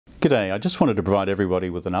G'day, I just wanted to provide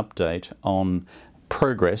everybody with an update on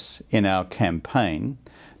progress in our campaign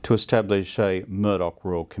to establish a Murdoch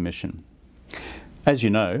Royal Commission. As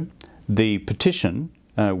you know, the petition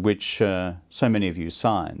which so many of you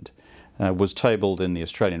signed was tabled in the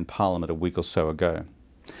Australian Parliament a week or so ago.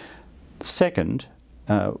 Second,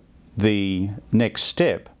 the next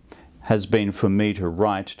step has been for me to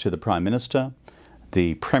write to the Prime Minister,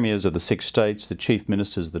 the Premiers of the 6 states, the Chief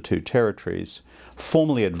Ministers of the 2 territories,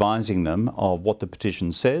 formally advising them of what the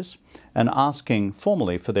petition says and asking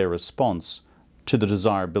formally for their response to the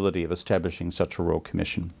desirability of establishing such a Royal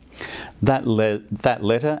Commission. That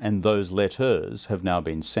letter and those letters have now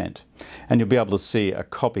been sent, and you'll be able to see a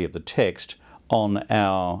copy of the text on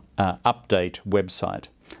our update website.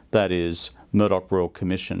 That is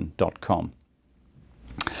murdochroyalcommission.com.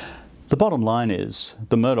 The bottom line is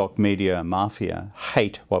the Murdoch media mafia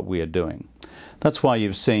hate what we are doing. That's why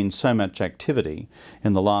you've seen so much activity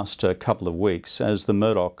in the last couple of weeks as the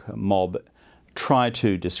Murdoch mob try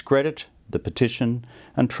to discredit the petition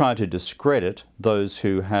and try to discredit those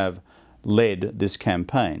who have led this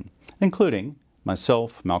campaign, including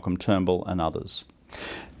myself, Malcolm Turnbull and others.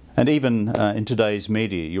 And even in today's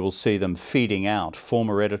media you will see them feeding out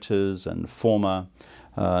former editors and former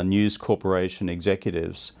News Corporation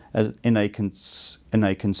executives in a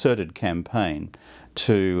concerted campaign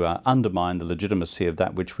to undermine the legitimacy of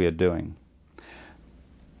that which we are doing.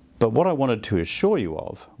 But what I wanted to assure you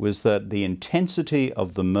of was that the intensity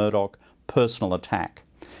of the Murdoch personal attack,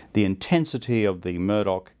 the intensity of the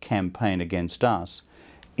Murdoch campaign against us,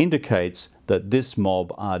 indicates that this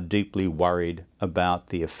mob are deeply worried about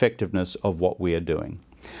the effectiveness of what we are doing.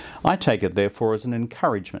 I take it therefore as an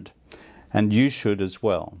encouragement, and you should as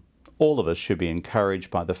well. All of us should be encouraged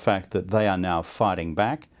by the fact that they are now fighting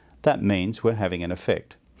back. That means we're having an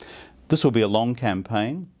effect. This will be a long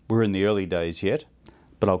campaign. We're in the early days yet,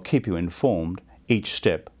 but I'll keep you informed each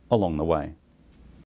step along the way.